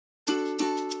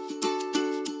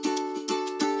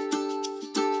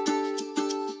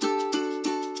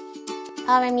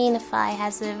RM Unify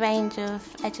has a range of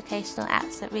educational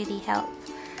apps that really help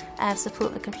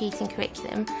support the computing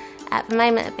curriculum. At the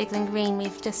moment at Bigland Green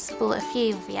we've just bought a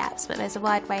few of the apps, but there's a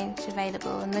wide range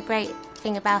available, and the great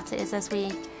thing about it is as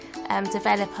we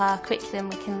develop our curriculum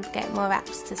we can get more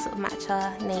apps to sort of match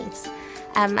our needs.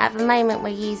 At the moment we're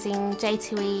using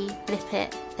J2E,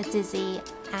 Blipit, Adizzi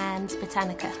and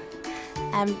Botanica.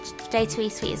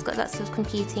 J2E Suite has got lots of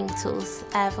computing tools.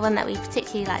 The one that we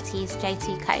particularly like to use is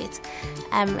J2 Code.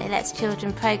 It lets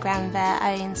children program their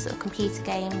own sort of computer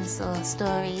games or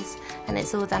stories, and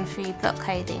it's all done through block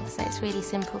coding, so it's really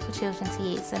simple for children to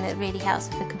use, and it really helps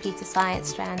with the computer science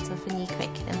strands of the new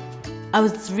curriculum. I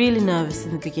was really nervous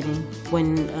in the beginning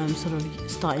when sort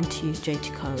of starting to use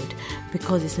J2 Code,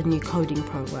 because it's a new coding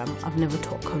program. I've never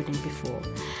taught coding before.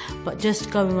 But just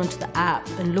going onto the app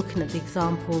and looking at the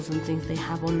examples and things they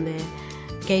have on there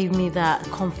gave me that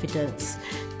confidence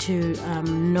to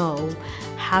know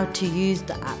how to use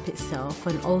the app itself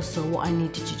and also what I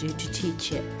needed to do to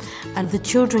teach it. And the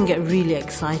children get really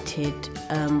excited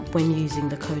when using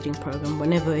the coding program.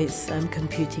 Whenever it's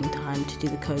computing time to do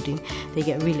the coding, they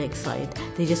get really excited.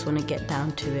 They just want to get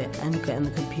down to it and get on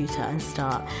the computer and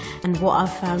start. And what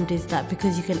I've found is that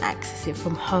because you can access it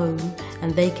from home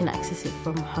and they can access it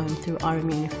from home through RM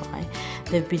Unify,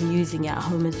 they've been using it at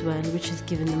home as well, which has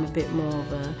given them a bit more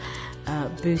of a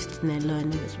boost in their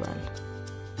learning as well.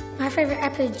 My favourite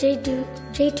app is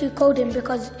J2 Coding,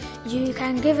 because you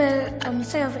can give a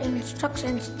set of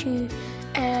instructions to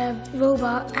a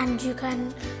robot and you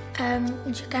can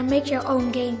make your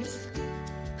own games.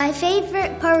 My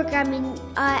favourite program in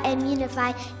RM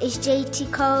Unify is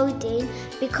J2 Coding,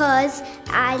 because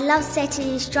I love setting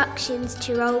instructions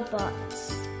to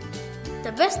robots.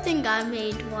 The best thing I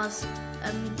made was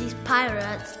these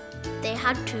pirates. They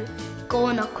had to go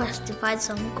on a quest to find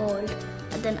some gold,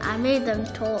 and then I made them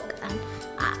talk, and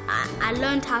I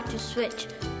learned how to switch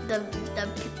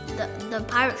the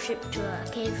pirate ship to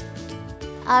a cave.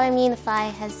 RM Unify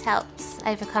has helped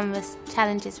overcome the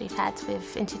challenges we've had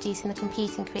with introducing the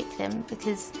computing curriculum,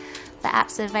 because the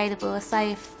apps available are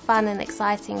so fun and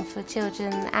exciting for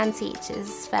children and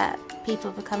teachers that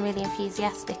people become really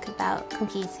enthusiastic about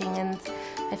computing, and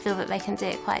they feel that they can do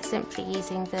it quite simply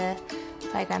using the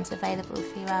programs available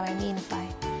through RM Unify.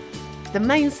 The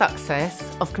main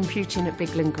success of computing at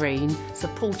Bigland Green,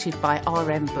 supported by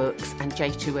RM Books and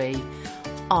J2E,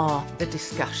 are the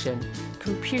discussion.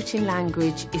 Computing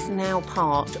language is now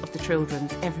part of the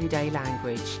children's everyday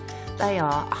language. They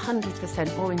are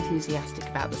 100% more enthusiastic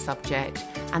about the subject,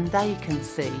 and they can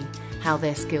see how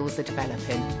their skills are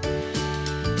developing.